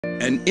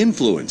An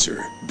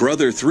influencer,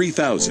 Brother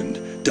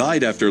 3000,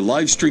 died after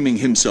live streaming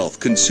himself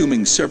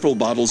consuming several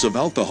bottles of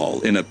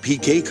alcohol in a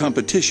PK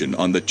competition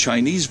on the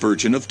Chinese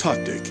version of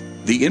TokTik.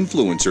 The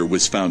influencer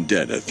was found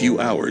dead a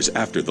few hours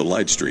after the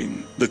live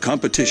stream. The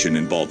competition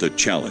involved a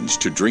challenge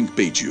to drink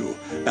Baijiu,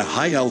 a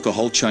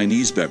high-alcohol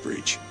Chinese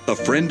beverage. A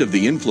friend of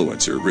the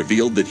influencer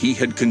revealed that he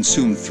had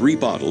consumed 3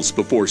 bottles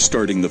before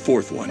starting the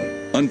 4th one.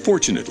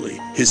 Unfortunately,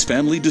 his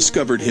family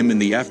discovered him in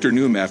the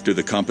afternoon after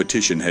the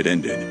competition had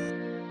ended.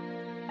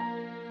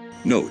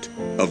 Note: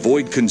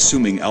 avoid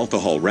consuming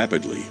alcohol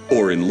rapidly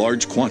or in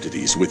large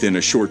quantities within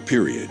a short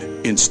period.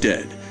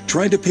 Instead,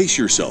 try to pace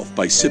yourself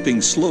by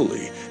sipping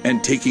slowly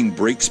and taking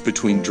breaks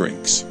between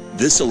drinks.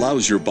 This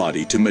allows your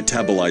body to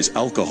metabolize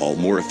alcohol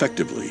more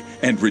effectively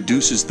and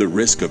reduces the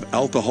risk of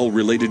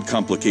alcohol-related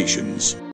complications.